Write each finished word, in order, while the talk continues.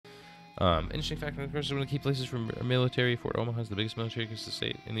Interesting fact, of course, one of the key places for military. Fort Omaha is the biggest military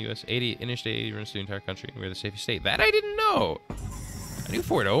state in the U.S. Interstate 80 runs through the entire country. We're the safest state. That I didn't know. I knew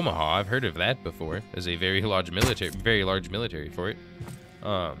Fort Omaha. I've heard of that before as a very large military fort.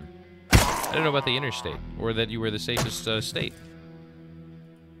 I didn't know about the interstate or that you were the safest state.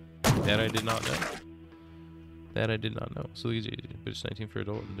 That I did not know. That I did not know. So but it's 19 for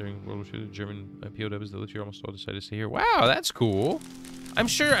adult. And during World War II, German POWs that lived here almost all decided to stay here. Wow, that's cool. I'm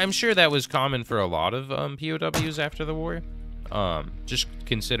sure that was common for a lot of POWs after the war. Just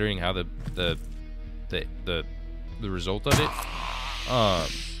considering how the result of it.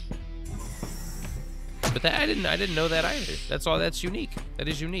 But that I didn't know that either. That's unique. That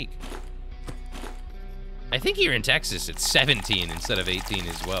is unique. I think here in Texas it's 17 instead of 18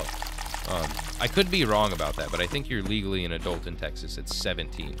 as well. I could be wrong about that, but I think you're legally an adult in Texas. It's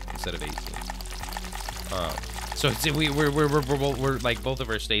 17 instead of 18. So we're like both of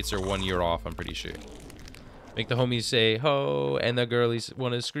our states are 1 year off. I'm pretty sure. Make the homies say ho, and the girlies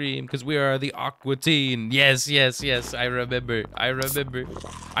want to scream because we are the Aqua Teen. Yes, yes, yes. I remember.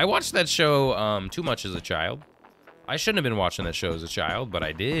 I watched that show too much as a child. I shouldn't have been watching that show as a child, but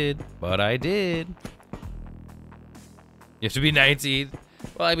I did. You have to be 19.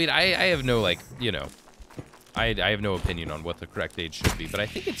 Well, I mean, I have no, like, you know, I have no opinion on what the correct age should be, but I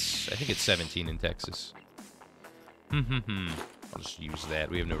think it's 17 in Texas. I'll just use that.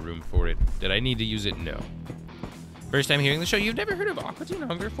 We have no room for it. Did I need to use it? No. First time hearing the show. You've never heard of Aqua Teen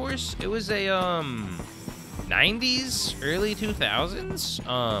Hunger Force? It was a 90s, early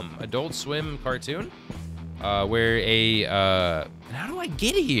 2000s Adult Swim cartoon where a how do I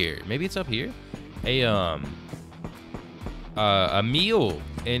get here? Maybe it's up here. A meal,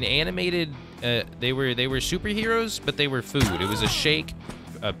 an animated. They were superheroes, but they were food. It was a shake,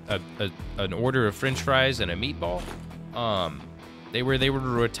 an order of French fries, and a meatball. They were a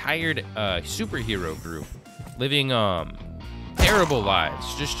retired superhero group, living terrible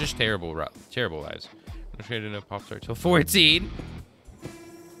lives, just terrible lives. I traded a Pop-Tart till 14.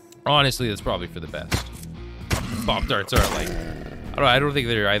 Honestly, that's probably for the best. Pop-Tarts are like, I don't think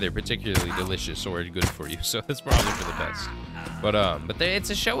they're either particularly delicious or good for you, so that's probably for the best. But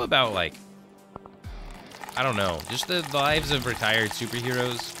it's a show about, like, I don't know, just the lives of retired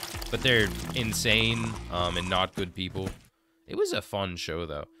superheroes, but they're insane and not good people. It was a fun show,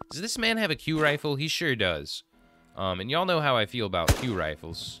 though. Does this man have a Q rifle? He sure does. And y'all know how I feel about Q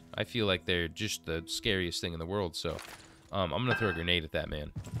rifles. I feel like they're just the scariest thing in the world, so I'm gonna throw a grenade at that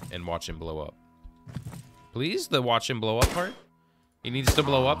man and watch him blow up. Please, the watch him blow up part? He needs to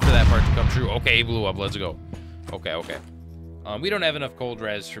blow up for that part to come true. Okay, he blew up. Let's go. Okay. We don't have enough cold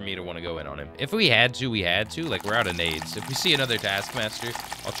res for me to want to go in on him. If we had to, we had to. Like, we're out of nades. If we see another Taskmaster,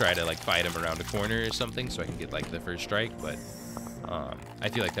 I'll try to, like, fight him around a corner or something so I can get, like, the first strike. But I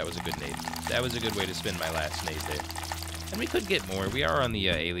feel like that was a good nade. That was a good way to spend my last nade there. And we could get more. We are on the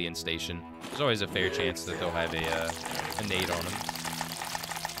alien station. There's always a fair chance that they'll have a nade on him.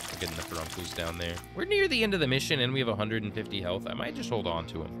 We're getting the Furuncles down there. We're near the end of the mission, and we have 150 health. I might just hold on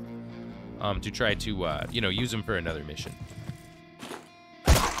to him to try to, you know, use him for another mission.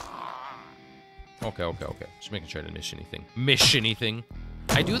 Okay. Just making sure to miss anything.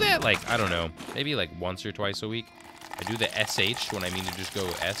 I do that, like, I don't know, maybe like once or twice a week. I do the SH when I mean to just go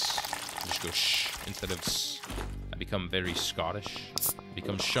S. Just go sh instead of s. I become very Scottish.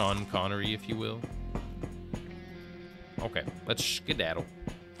 Become Sean Connery, if you will. Okay, let's skedaddle.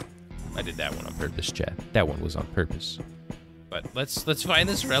 I did that one on purpose, chat. That one was on purpose. But let's find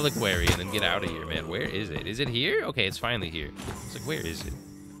this reliquary and then get out of here, man. Where is it? Is it here? Okay, it's finally here. It's like, where is it?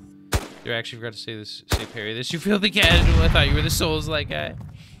 You actually forgot to say this. Say parry this. You feel the casual. I thought you were the Souls-like guy.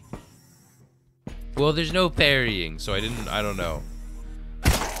 Well, there's no parrying, so I don't know.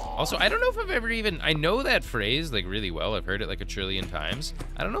 Also, I don't know if I've ever even... I know that phrase, like, really well. I've heard it, like, a trillion times.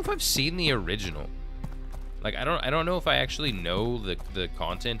 I don't know if I've seen the original. Like, I don't know if I actually know the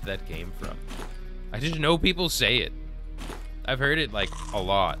content that came from. I just know people say it. I've heard it, like, a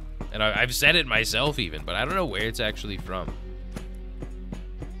lot. And I've said it myself, even, but I don't know where it's actually from.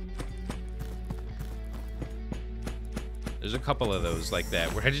 There's a couple of those like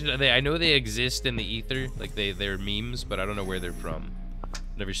that where I know they exist in the ether, like they're memes, but I don't know where they're from.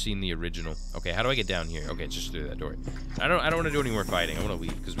 Never seen the original. Okay, how do I get down here? Okay, it's just through that door. I don't want to do any more fighting. I want to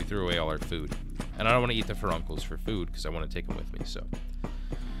leave because we threw away all our food, and I don't want to eat the Furuncles for food because I want to take them with me. So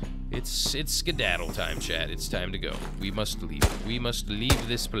it's skedaddle time, chat. It's time to go. We must leave. We must leave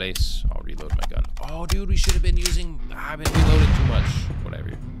this place. I'll reload my gun. Oh, dude, we should have been using. I've been reloading too much.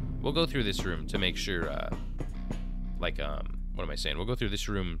 Whatever. We'll go through this room to make sure. Like, what am I saying? We'll go through this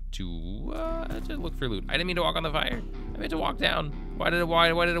room to look for loot. I didn't mean to walk on the fire. I I had to walk down. Why did it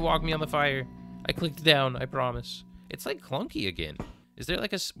walk me on the fire? I clicked down, I promise. It's like clunky again. Is there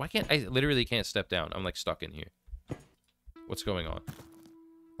like a... Why can't... I literally can't step down. I'm like stuck in here. What's going on?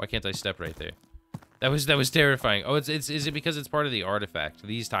 Why can't I step right there? That was terrifying. Oh, is it because it's part of the artifact?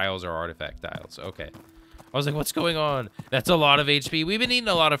 These tiles are artifact tiles. Okay. I was like, what's going on? That's a lot of HP. We've been eating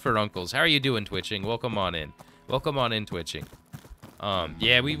a lot of furuncles. How are you doing, Twitching? Welcome on in. Welcome on in, Twitching.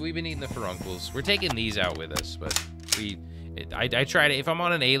 Yeah, we've been eating the furuncles. We're taking these out with us, but I try to... If I'm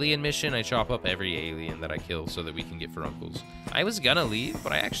on an alien mission, I chop up every alien that I kill so that we can get furuncles. I was gonna leave,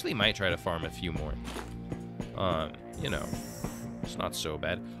 but I actually might try to farm a few more. You know, it's not so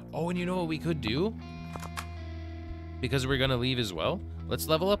bad. Oh, and you know what we could do? Because we're gonna leave as well. Let's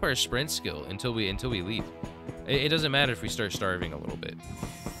level up our sprint skill until we leave. It doesn't matter if we start starving a little bit.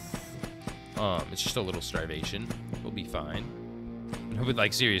 It's just a little starvation. We'll be fine. But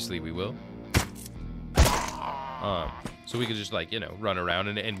like seriously, we will. So we could just like, you know, run around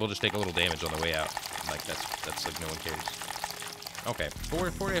and we'll just take a little damage on the way out. Like that's like no one cares. Okay,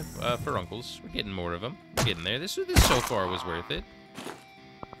 four furuncles. We're getting more of them. We're getting there. This so far was worth it.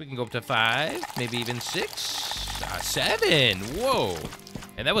 We can go up to 5, maybe even 6, 7. Whoa!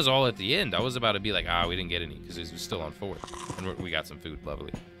 And that was all at the end. I was about to be like, we didn't get any because it was still on 4, and we got some food,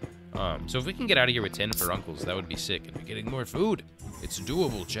 lovely. So if we can get out of here with 10 furuncles, that would be sick. And we're getting more food. It's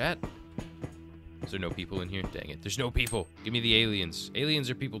doable, chat. Is there no people in here? Dang it! There's no people. Give me the aliens. Aliens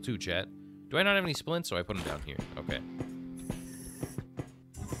are people too, chat. Do I not have any splints? So I put them down here. Okay.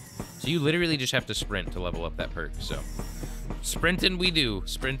 So you literally just have to sprint to level up that perk, so... Sprinting we do.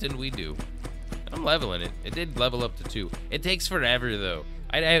 Sprinting we do. I'm leveling it. It did level up to 2. It takes forever, though.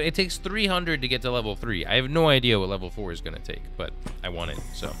 It takes 300 to get to level 3. I have no idea what level 4 is going to take, but I want it,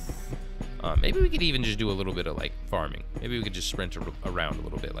 so... maybe we could even just do a little bit of, like, farming. Maybe we could just sprint around a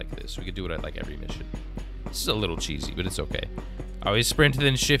little bit like this. We could do it at, like, every mission. This is a little cheesy, but it's okay. Always sprint,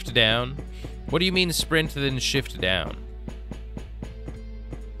 then shift down. What do you mean sprint, then shift down?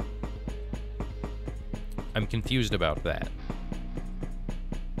 I'm confused about that.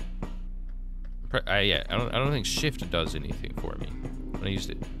 Yeah, I don't think shift does anything for me when I used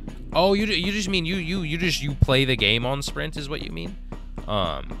it. Oh, you just mean you play the game on sprint is what you mean?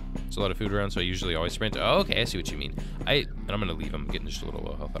 There's a lot of food around, so I usually always sprint. Oh, okay, I see what you mean. And I'm gonna leave. I'm getting just a little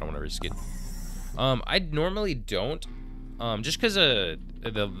low health. I don't want to risk it. I normally don't, just because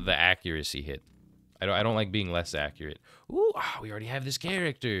the accuracy hit. I don't like being less accurate. Ooh, we already have this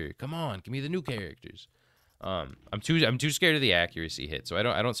character. Come on, give me the new characters. I'm too scared of the accuracy hit, so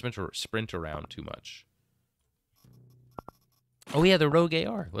I don't sprint around too much. Oh yeah, the Rogue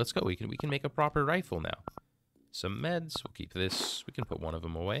AR. Let's go. We can make a proper rifle now. Some meds. We'll keep this. We can put one of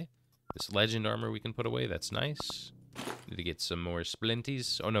them away. This legend armor we can put away. That's nice. Need to get some more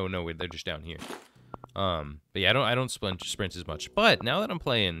splinties. Oh no, they're just down here. But yeah, I don't sprint as much. But now that I'm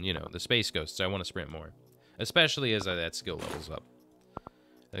playing, you know, the Space Ghosts, I want to sprint more, especially as that skill levels up.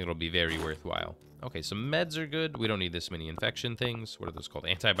 I think it'll be very worthwhile. Okay, some meds are good. We don't need this many infection things. What are those called?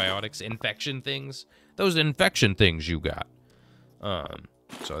 Antibiotics? Infection things? Those infection things you got.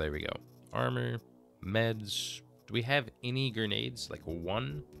 So there we go. Armor, meds. Do we have any grenades? Like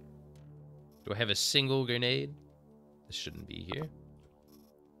one? Do I have a single grenade? This shouldn't be here.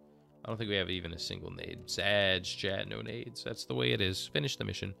 I don't think we have even a single nade. Sad chat, no nades. That's the way it is. Finish the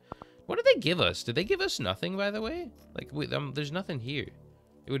mission. What did they give us? Did they give us nothing, by the way? Like, there's nothing here.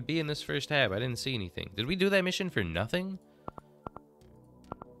 It would be in this first tab. I didn't see anything. Did we do that mission for nothing?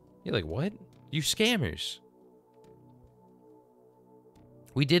 You're like, what? You scammers.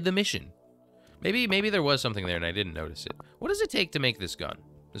 We did the mission. Maybe there was something there and I didn't notice it. What does it take to make this gun?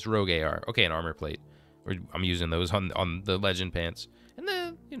 This Rogue AR. Okay, an armor plate. I'm using those on the legend pants. And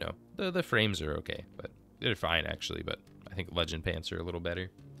the frames are okay, but they're fine actually, but I think legend pants are a little better.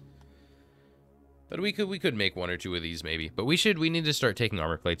 But we could make 1 or 2 of these maybe. But we need to start taking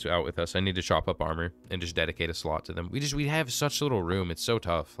armor plates out with us. I need to chop up armor and just dedicate a slot to them. We have such little room. It's so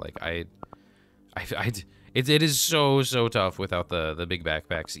tough. Like it is so tough without the big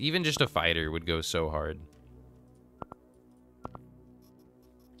backpacks. Even just a fighter would go so hard.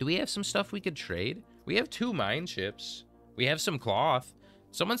 Do we have some stuff we could trade? We have 2 mine chips. We have some cloth.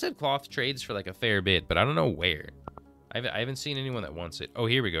 Someone said cloth trades for like a fair bit, but I don't know where. I haven't seen anyone that wants it. Oh,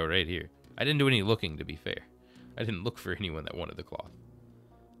 here we go, right here. I didn't do any looking, to be fair. I didn't look for anyone that wanted the cloth.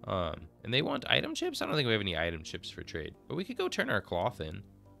 And they want item chips? I don't think we have any item chips for trade. But we could go turn our cloth in.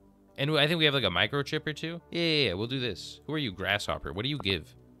 And I think we have like a microchip or 2. Yeah, we'll do this. Who are you, Grasshopper? What do you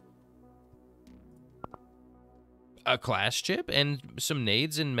give? A class chip and some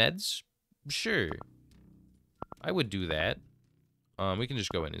nades and meds? Sure. I would do that. We can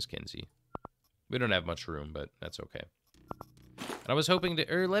just go in as Kenzie. We don't have much room, but that's okay. And I was hoping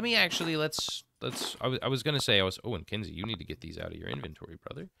to, or let me actually, I was going to say, oh, and Kinsey, you need to get these out of your inventory,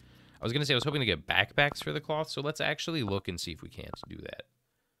 brother. I was going to say I was hoping to get backpacks for the cloth, so let's actually look and see if we can't do that.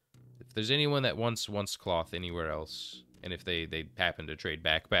 If there's anyone that wants cloth anywhere else, and if they happen to trade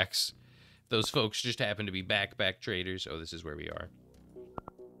backpacks, those folks just happen to be backpack traders. Oh, this is where we are.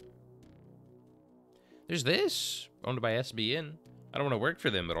 There's this, owned by SBN. I don't want to work for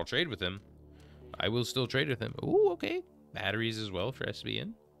them, but I'll trade with them. I will still trade with them. Ooh, okay. Batteries as well for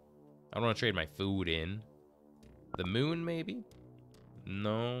SBN. I don't want to trade my food in. The moon, maybe?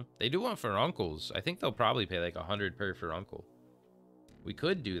 No. They do want furuncles. I think they'll probably pay like 100 per furuncle. We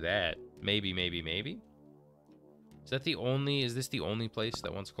could do that. Maybe, maybe, maybe. Is this the only place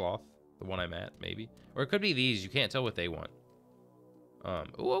that wants cloth? The one I'm at, maybe? Or it could be these. You can't tell what they want.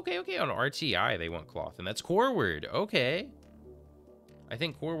 Oh, okay, okay. On RTI, they want cloth. And that's Core Word. Okay. I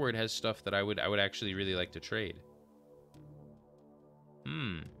think Core Word has stuff that I would actually really like to trade.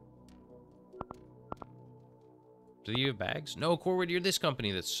 Do you have bags? No, Core Word, you're this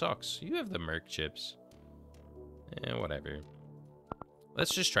company that sucks. You have the Merc chips. Whatever.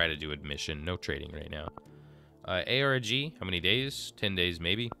 Let's just try to do admission. No trading right now. ARG, how many days? 10 days,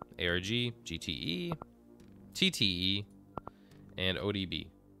 maybe. ARG, GTE, TTE, and ODB.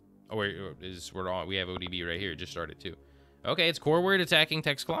 Oh, we have ODB right here. Just started too. Okay, it's Core Word attacking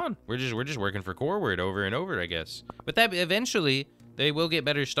Texclon. We're just working for Core Word over and over, I guess. But that eventually they will get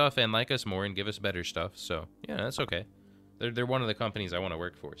better stuff and like us more and give us better stuff. So yeah, that's okay. They're one of the companies I want to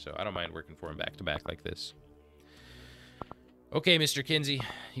work for, so I don't mind working for them back to back like this. Okay, Mr. Kinsey,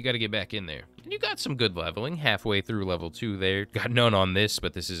 you got to get back in there. And you got some good leveling halfway through level 2 there. Got none on this,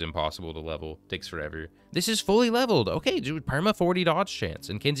 but this is impossible to level. Takes forever. This is fully leveled. Okay, dude, perma 40 dodge chance,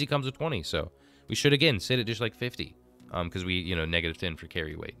 and Kinsey comes with 20, so we should again sit at just like 50. Because we, negative 10 for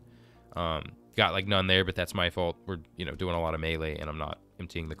carry weight. Got like none there, but that's my fault. We're, doing a lot of melee, and I'm not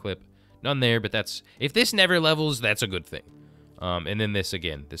emptying the clip. None there, but that's, if this never levels, that's a good thing. And then this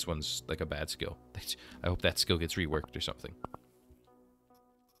again, this one's like a bad skill. I hope that skill gets reworked or something.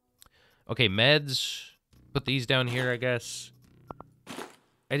 Okay, meds. Put these down here, I guess.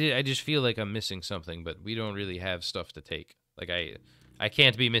 I just feel like I'm missing something, but we don't really have stuff to take. Like, I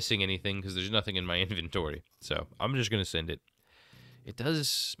can't be missing anything because there's nothing in my inventory. So, I'm just going to send it. It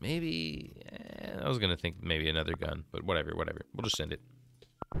does, maybe... I was going to think maybe another gun, but whatever. We'll just send it.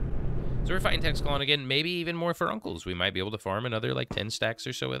 So, we're fighting Texclon again. Maybe even more furuncles. We might be able to farm another, like, 10 stacks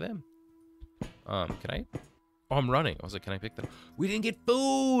or so of them. Can I... Oh, I'm running. I was like, can I pick them? We didn't get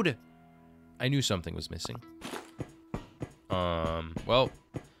food! I knew something was missing. Well,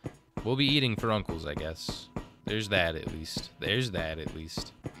 we'll be eating furuncles, I guess. There's that, at least.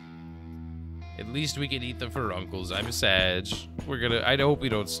 At least we can eat the furuncles. I'm sad. I hope we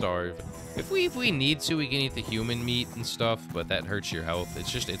don't starve. If we need to, we can eat the human meat and stuff, but that hurts your health.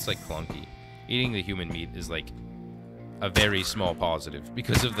 It's like clunky. Eating the human meat is like a very small positive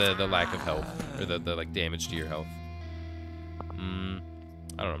because of the lack of health, or the like damage to your health.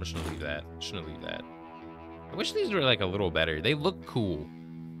 I don't know, I'm just gonna leave that. I wish these were like a little better. They look cool.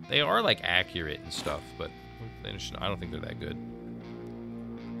 They are like accurate and stuff, but I don't think they're that good.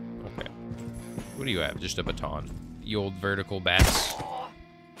 Okay. What do you have? Just a baton. The old vertical bats.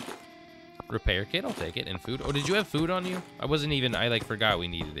 Repair kit, I'll take it. And food. Oh, did you have food on you? I forgot we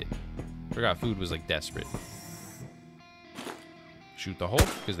needed it. Forgot food was like desperate. Shoot the Hulk,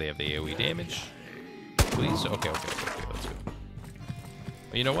 because they have the AoE damage. Please? Okay, let's go.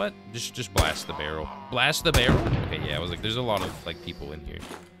 You know what? Just blast the barrel. Blast the barrel? Okay, yeah, I was like, there's a lot of, like, people in here.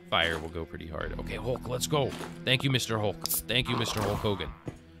 Fire will go pretty hard. Okay, Hulk, let's go. Thank you, Mr. Hulk. Thank you, Mr. Hulk Hogan.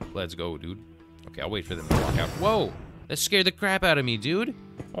 Let's go, dude. Okay, I'll wait for them to walk out. Whoa! That scared the crap out of me, dude.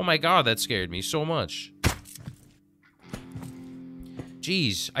 Oh my god, that scared me so much.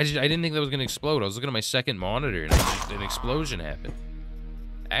 Jeez, I didn't think that was gonna explode. I was looking at my second monitor, and an explosion happened.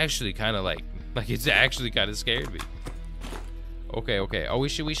 Actually, kind of like it's actually kind of scared me. Okay. Oh, we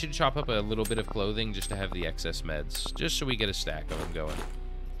should chop up a little bit of clothing just to have the excess meds, just so we get a stack of them going.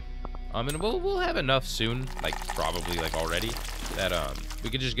 And we'll have enough soon, like probably like already, that we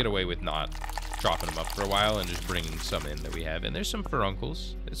could just get away with not chopping them up for a while and just bringing some in that we have. And there's some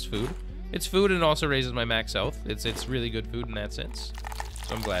furuncles. It's food. It's food, and it also raises my max health. It's really good food in that sense,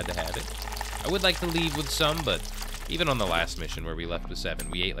 so I'm glad to have it. I would like to leave with some, but even on the last mission where we left with 7,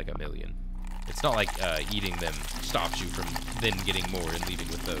 we ate like 1 million. It's not like eating them stops you from then getting more and leaving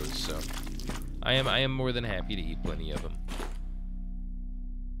with those, so I am more than happy to eat plenty of them.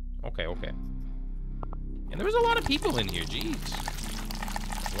 Okay. And there was a lot of people in here, jeez.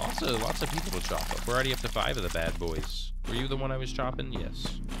 Lots of people to chop up. We're already up to 5 of the bad boys. Were you the one I was chopping?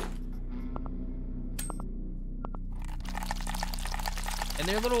 Yes. And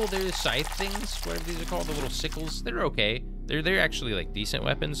they're scythe things, whatever these are called, the little sickles. They're okay. They're actually like decent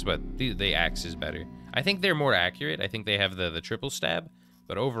weapons, but the axe is better. I think they're more accurate. I think they have the triple stab,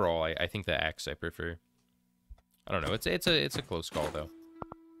 but overall, I think the axe I prefer. I don't know. It's a close call though.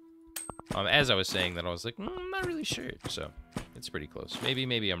 As I was saying that, I was like, I'm not really sure. So it's pretty close.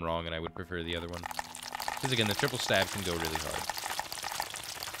 Maybe I'm wrong, and I would prefer the other one. Because again, the triple stab can go really hard.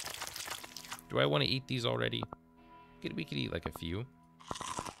 Do I want to eat these already? We could eat like a few.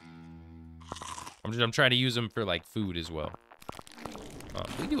 I'm trying to use them for like food as well.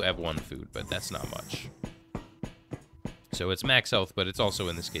 We do have one food, but that's not much. So it's max health, but it's also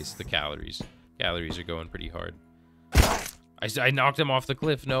in this case the calories. Calories are going pretty hard. I knocked him off the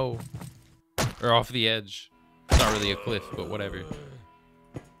cliff. No. Or off the edge. It's not really a cliff, but whatever.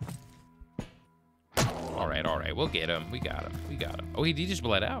 Alright. We'll get him. We got him. Oh, he just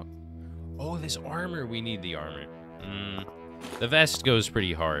bled out. Oh, this armor. We need the armor. The vest goes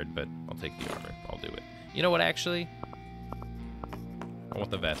pretty hard, but I'll take the armor. I'll do it. You know what, actually? I want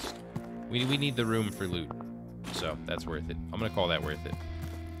the vest. We need the room for loot. So, that's worth it. I'm gonna call that worth it.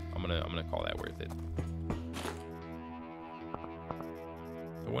 I'm gonna call that worth it.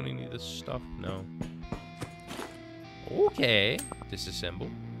 Do I want any of this stuff? No. Okay.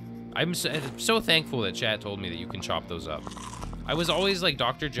 Disassemble. I'm so thankful that chat told me that you can chop those up. I was always like,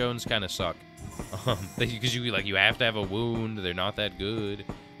 Dr. Jones kind of suck. Because you have to have a wound. They're not that good.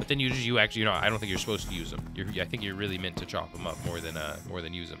 But then you actually, I don't think you're supposed to use them. I think you're really meant to chop them up more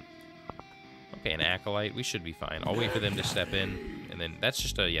than use them. Okay, an acolyte. We should be fine. I'll wait for them to step in, and then that's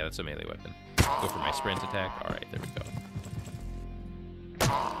just that's a melee weapon. Go for my sprint attack. All right, there we go.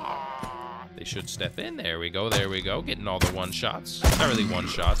 They should step in. There we go. There we go. Getting all the one shots. Not really one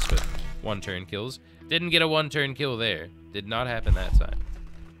shots, but one turn kills. Didn't get a one turn kill there. Did not happen that time.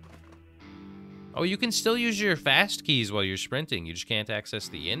 Oh, you can still use your fast keys while you're sprinting. You just can't access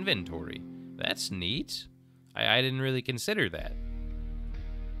the inventory. That's neat. I didn't really consider that.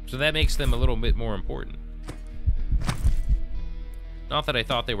 So that makes them a little bit more important. Not that I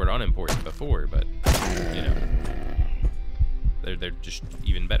thought they were unimportant before, but, they're just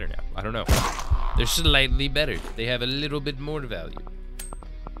even better now. I don't know. They're slightly better. They have a little bit more value.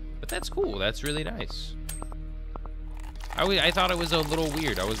 But that's cool. That's really nice. I thought it was a little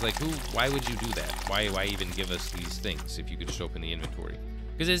weird. I was like, why would you do that? Why even give us these things if you could just open the inventory?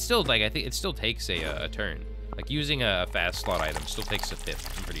 Because it's still, I think it still takes a turn. Like, using a fast slot item still takes a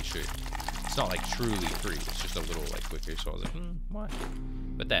fifth, I'm pretty sure. It's not, like, truly free. It's just a little, like, quicker. So I was like, why?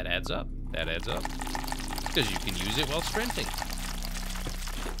 But that adds up. That adds up. Because you can use it while sprinting.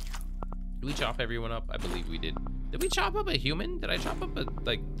 Did we chop everyone up? I believe we did. Did we chop up a human? Did I chop up,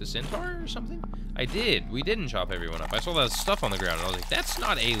 the centaur or something? I did. We didn't chop everyone up. I saw that stuff on the ground, and I was like, that's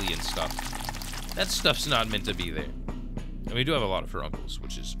not alien stuff. That stuff's not meant to be there. And we do have a lot of furuncles,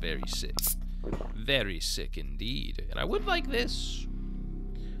 which is very sick. Very sick indeed. And I would like this.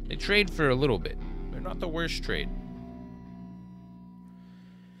 They trade for a little bit. They're not the worst trade.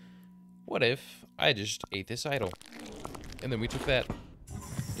 What if I just ate this idol? And then we took that.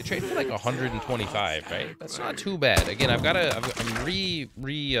 They trade for like 125, right? That's not too bad. Again,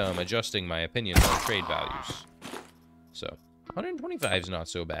 I'm adjusting my opinion on trade values. So 125 is not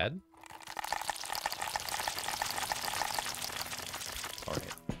so bad. All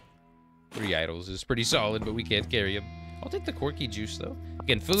right. 3 idols is pretty solid, but we can't carry them. I'll take the corky juice though.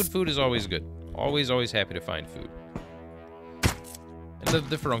 Again, food is always good. Always happy to find food. And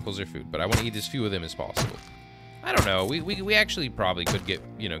the furuncles are food, but I want to eat as few of them as possible. I don't know. We actually probably could get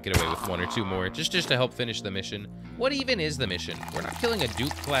away with 1 or 2 more just to help finish the mission. What even is the mission? We're not killing a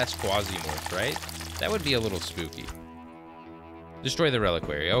Duke class Quasimorph, right? That would be a little spooky. Destroy the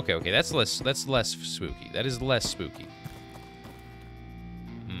reliquary. Okay. That's less spooky. That is less spooky.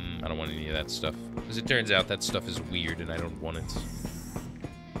 I don't want any of that stuff. As it turns out, that stuff is weird and I don't want it.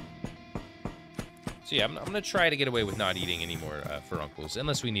 So yeah, I'm gonna try to get away with not eating any more furuncles,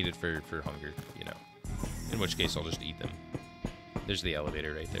 unless we need it for hunger, In which case, I'll just eat them. There's the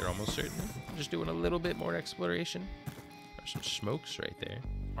elevator right there, almost certainly. I'm just doing a little bit more exploration. There's some smokes right there.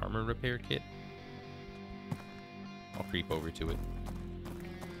 Armor repair kit. I'll creep over to it.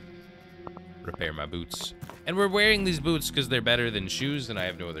 Repair my boots. And we're wearing these boots because they're better than shoes, and I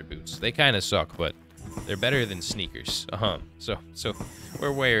have no other boots. They kind of suck, but they're better than sneakers. So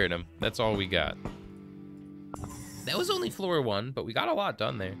we're wearing them. That's all we got. That was only floor 1, but we got a lot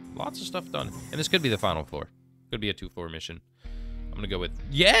done there. Lots of stuff done. And this could be the final floor. Could be a 2-floor mission. I'm going to go with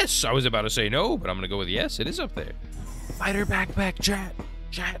yes. I was about to say no, but I'm going to go with yes. It is up there. Fighter backpack, chat.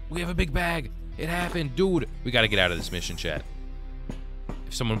 Chat, we have a big bag. It happened. Dude, we got to get out of this mission, chat.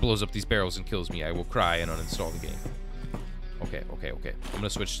 If someone blows up these barrels and kills me, I will cry and uninstall the game. Okay. I'm gonna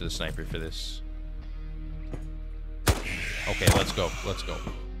switch to the sniper for this. Okay, let's go.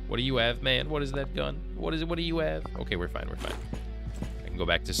 What do you have, man? What is that gun? What is it? What do you have? Okay, we're fine. I can go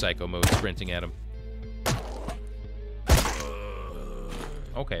back to psycho mode, sprinting at him.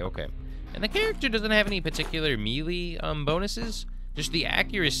 Okay. And the character doesn't have any particular melee bonuses. Just the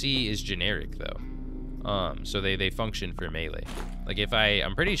accuracy is generic, though. So they function for melee. Like, if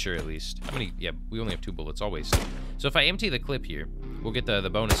I'm pretty sure, at least. How many? Yeah, we only have 2 bullets, always. So if I empty the clip here, we'll get the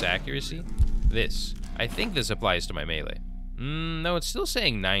bonus accuracy. I think this applies to my melee. No, it's still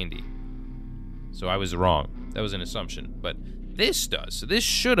saying 90. So I was wrong. That was an assumption. But this does. So this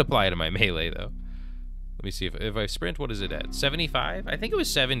should apply to my melee, though. Let me see if I sprint, what is it at? 75? I think it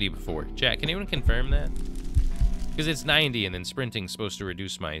was 70 before. Chat, can anyone confirm that? Because it's 90, and then sprinting's supposed to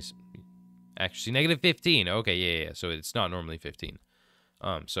reduce my accuracy. Negative 15. Okay, yeah. So it's not normally 15.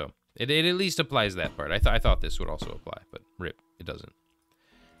 So it at least applies that part. I thought this would also apply, but rip, it doesn't.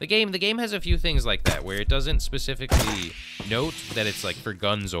 The game has a few things like that, where it doesn't specifically note that it's like for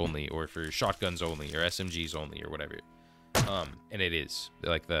guns only, or for shotguns only, or SMGs only, or whatever. And it is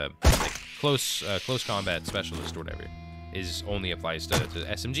like close combat specialist or whatever only applies to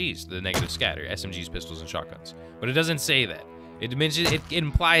SMGs, the negative scatter, SMGs, pistols, and shotguns. But it doesn't say that. It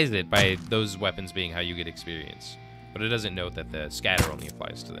implies it by those weapons being how you get experience, but it doesn't note that the scatter only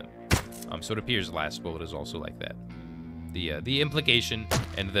applies to them. So it appears last bullet is also like that. The implication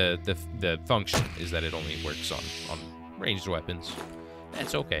and the function is that it only works on ranged weapons.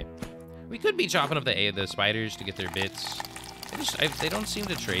 That's okay. We could be chopping up the spiders to get their bits. They don't seem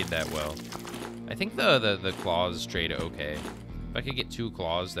to trade that well. I think the claws trade okay. If I could get 2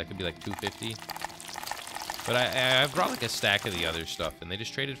 claws, that could be like 250. But I've brought like a stack of the other stuff, and they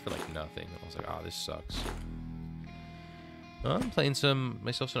just traded for like nothing. I was like, oh, this sucks. I'm playing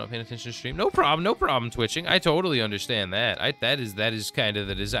myself, so not paying attention to stream. No problem twitching. I totally understand that. That is kind of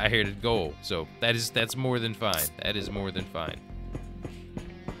the desired goal. So that's more than fine. That is more than fine.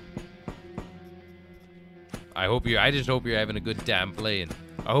 I just hope you're having a good time playing.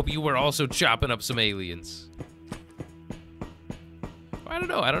 I hope you were also chopping up some aliens. I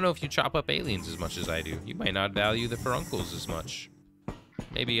don't know if you chop up aliens as much as I do. You might not value the furuncles as much.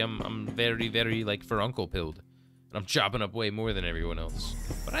 Maybe I'm very, very like furuncle pilled. And I'm chopping up way more than everyone else.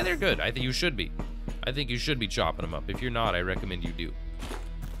 But they're good. I think you should be. I think you should be chopping them up. If you're not, I recommend you do.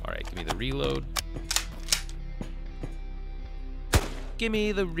 Alright, give me the reload. Give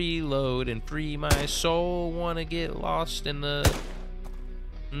me the reload and free my soul. Wanna get lost in the...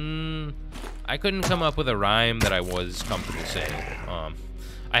 I couldn't come up with a rhyme that I was comfortable saying.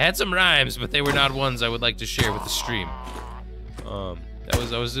 I had some rhymes, but they were not ones I would like to share with the stream. It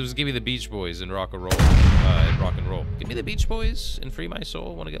was give me the Beach Boys and rock and roll, rock and roll. Give me the Beach Boys and free my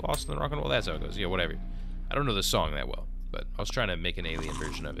soul. Want to get lost in the rock and roll? That's how it goes. Yeah, whatever. I don't know the song that well, but I was trying to make an alien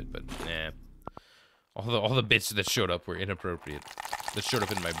version of it, but nah. All the bits that showed up were inappropriate. That showed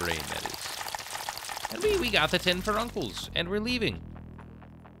up in my brain, that is. And we got the 10 furuncles, and we're leaving.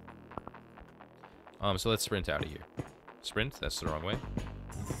 So let's sprint out of here. Sprint? That's the wrong way.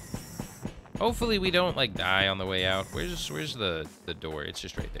 Hopefully we don't, like, die on the way out. Where's the door? It's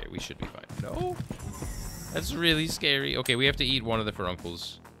just right there. We should be fine. No? That's really scary. Okay, we have to eat one of the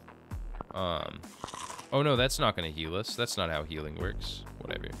furuncles. Oh, no, that's not going to heal us. That's not how healing works.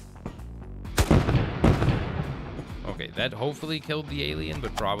 Whatever. Okay, that hopefully killed the alien,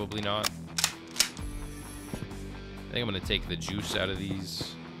 but probably not. I think I'm going to take the juice out of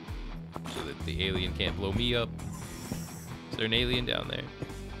these so that the alien can't blow me up. Is there an alien down there?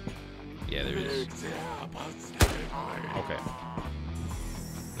 Yeah, there is. Okay.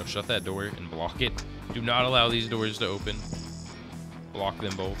 No, shut that door and block it. Do not allow these doors to open. Block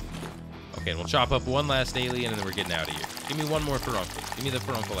them both. Okay, and we'll chop up one last alien, and then we're getting out of here. Give me one more furuncle. Give me the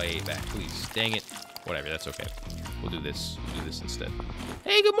furuncle I ate back, please. Dang it. Whatever, that's okay. We'll do this. We'll do this instead.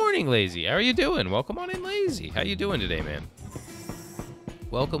 Hey, good morning, Lazy. How are you doing? Welcome on in, Lazy. How you doing today, man?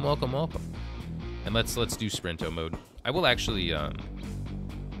 Welcome, welcome, welcome. And let's do sprinto mode. I will actually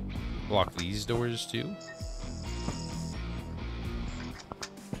block these doors too.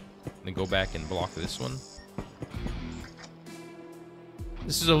 Then go back and block this one.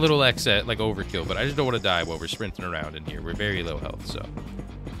 This is a little like overkill, but I just don't want to die while we're sprinting around in here. We're very low health, so.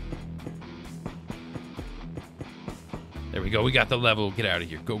 There we go. We got the level. Get out of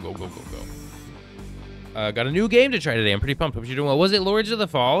here. Go, go, go, go, go. Got a new game to try today. I'm pretty pumped. Hope you're doing well. Was it Lords of the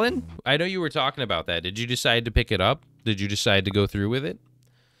Fallen? I know you were talking about that. Did you decide to pick it up? Did you decide to go through with it?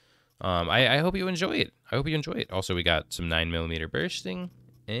 I hope you enjoy it. I hope you enjoy it. Also, we got some 9mm bursting,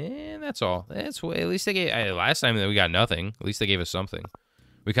 and that's all. That's at least they gave. Last time we got nothing. At least they gave us something.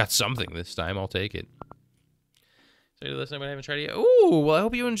 We got something this time. I'll take it. Say last time I haven't tried it yet. Ooh, well, I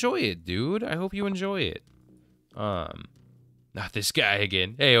hope you enjoy it, dude. I hope you enjoy it. Not this guy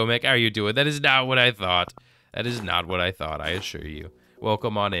again. Hey, Omek, how are you doing? That is not what I thought. That is not what I thought, I assure you.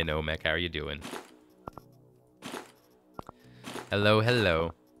 Welcome on in, Omek. How are you doing? Hello,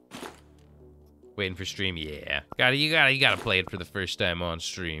 hello. Waiting for stream, yeah. You gotta play it for the first time on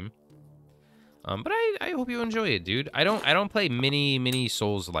stream. But I hope you enjoy it, dude. I don't play many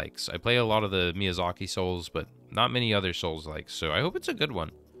Souls likes. I play a lot of the Miyazaki Souls, but not many other Souls likes. So I hope it's a good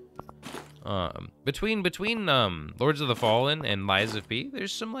one. Between Lords of the Fallen and Lies of P,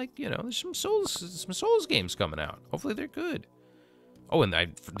 there's some there's some Souls games coming out. Hopefully they're good. Oh, and I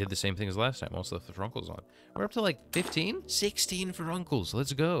did the same thing as last time. Also left the Furuncles on. We're up to like 15, 16 Furuncles.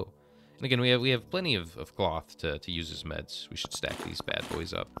 Let's go. And again, we have plenty of cloth to use as meds. We should stack these bad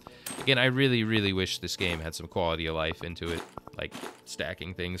boys up. Again, I really wish this game had some quality of life into it, like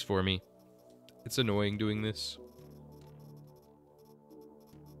stacking things for me. It's annoying doing this.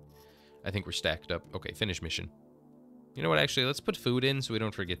 I think we're stacked up. Okay, finish mission. You know what, actually, let's put food in so we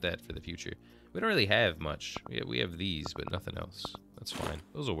don't forget that for the future. We don't really have much. We have these, but nothing else. That's fine.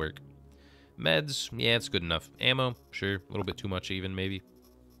 Those will work. Meds, yeah, it's good enough. Ammo, sure. A little bit too much even, maybe.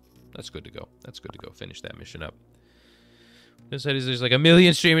 That's good to go. That's good to go. Finish that mission up. This side is there's like a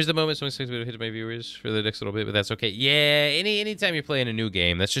million streamers at the moment, so I'm going to hit my viewers for the next little bit, but that's okay. Yeah, anytime you're playing a new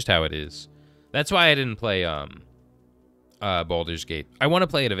game, that's just how it is. That's why I didn't play Baldur's Gate. I want to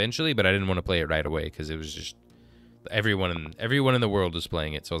play it eventually, but I didn't want to play it right away because it was just everyone in the world was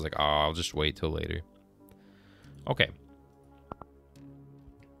playing it, so I was like, oh, I'll just wait till later. Okay.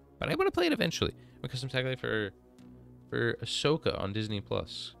 But I want to play it eventually. My custom tagline for Ahsoka on Disney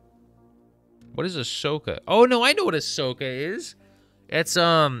Plus. What is Ahsoka? Oh no, I know what Ahsoka is. It's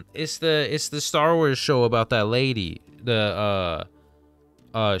the Star Wars show about that lady.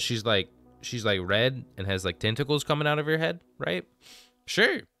 She's like red and has like tentacles coming out of her head, right?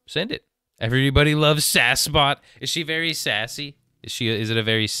 Sure, send it. Everybody loves Sassbot. Is she very sassy? Is it a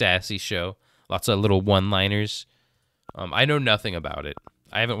very sassy show? Lots of little one-liners. I know nothing about it.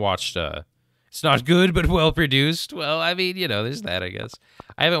 I haven't watched it's not good, but well produced. Well, I mean, there's that, I guess.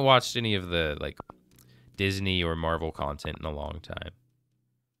 I haven't watched any of the, like, Disney or Marvel content in a long time.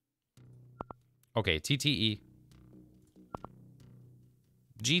 Okay, TTE.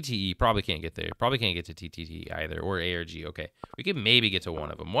 GTE, probably can't get there. Probably can't get to TTE either, or ARG. Okay, we can maybe get to one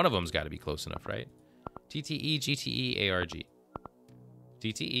of them. One of them's got to be close enough, right? TTE, GTE, ARG.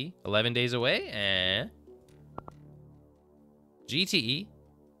 TTE, 11 days away, GTE,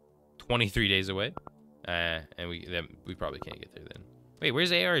 23 days away. And we probably can't get there then. Wait,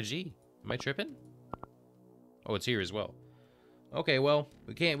 where's ARG? Am I tripping? Oh, it's here as well. Okay, well,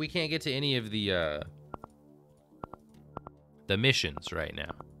 we can't get to any of the missions right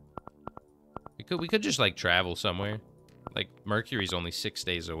now. We could just like travel somewhere. Like Mercury's only 6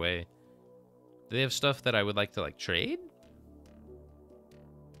 days away. Do they have stuff that I would like to like trade?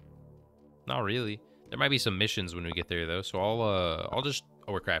 Not really. There might be some missions when we get there though, so I'll just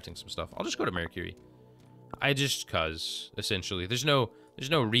we're crafting some stuff. I'll just go to Mercury. Cuz essentially. There's no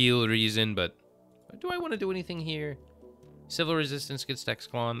real reason, but do I want to do anything here? Civil Resistance against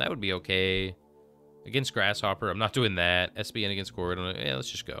Texclon, that would be okay. Against Grasshopper, I'm not doing that. SBN against Cord, yeah, let's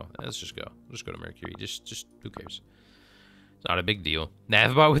just go. Let's just go. We'll just go to Mercury. Just who cares? It's not a big deal.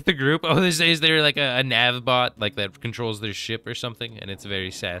 Navbot with the group. Oh, is there like a Navbot like that controls their ship or something, and it's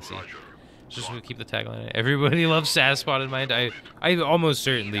very sassy. Just to keep the tagline. Everybody loves Sasspot in mind. I almost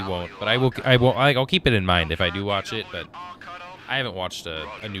certainly won't, but I'll keep it in mind if I do watch it. But I haven't watched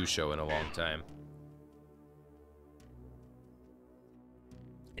a new show in a long time.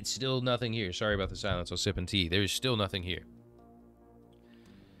 It's still nothing here. Sorry about the silence. I was sipping tea. There's still nothing here.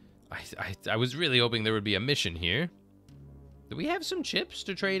 I was really hoping there would be a mission here. Do we have some chips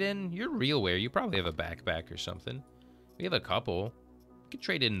to trade in? You're RealWare. You probably have a backpack or something. We have a couple. We could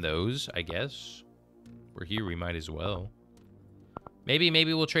trade in those, I guess. We're here. We might as well. Maybe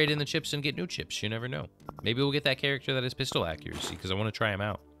we'll trade in the chips and get new chips. You never know. Maybe we'll get that character that has pistol accuracy because I want to try them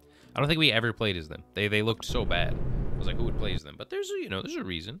out. I don't think we ever played as them. They looked so bad. I was like, who would play as them? But there's a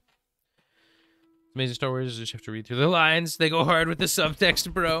reason. Amazing Star Wars, just have to read through the lines. They go hard with the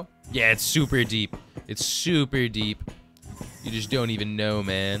subtext, bro. Yeah, it's super deep. It's super deep. You just don't even know,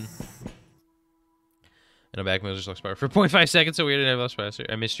 man. And I'm back, just lost power for 0.5 seconds, so weird and I lost faster.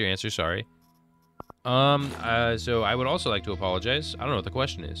 I missed your answer, sorry. So I would also like to apologize. I don't know what the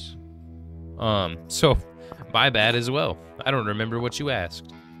question is. So my bad as well. I don't remember what you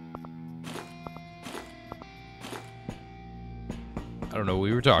asked. I don't know what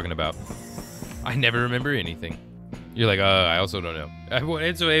we were talking about. I never remember anything. You're like, I also don't know.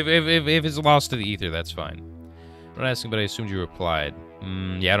 So if it's lost to the ether, that's fine. I'm not asking, but I assumed you replied.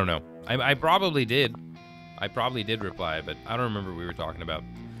 Yeah, I don't know. I probably did. I probably did reply, but I don't remember what we were talking about.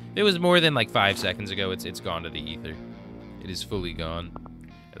 If it was more than like 5 seconds ago, it's gone to the ether. It is fully gone.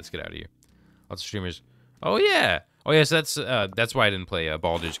 Yeah, let's get out of here. Lots of streamers. Oh yeah. Oh yeah. So that's why I didn't play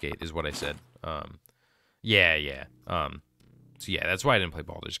Baldur's Gate, is what I said. Yeah. So yeah, that's why I didn't play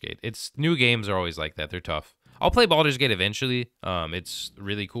Baldur's Gate. It's new games are always like that. They're tough. I'll play Baldur's Gate eventually. It's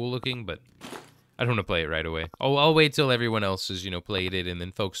really cool looking, but I don't want to play it right away. I'll wait till everyone else has, played it, and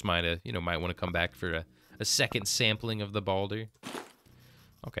then folks might want to come back for a second sampling of the Baldur.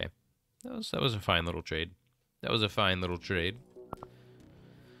 Okay, that was a fine little trade. That was a fine little trade.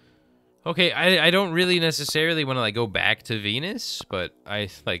 Okay, I don't really necessarily want to like go back to Venus, but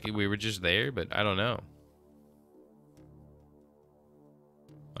we were just there, but I don't know.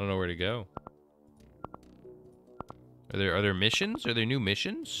 I don't know where to go. Are there missions? Are there new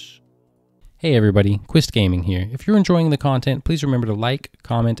missions? Hey everybody, Quist Gaming here. If you're enjoying the content, please remember to like,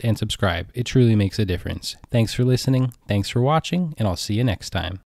 comment, and subscribe. It truly makes a difference. Thanks for listening, thanks for watching, and I'll see you next time.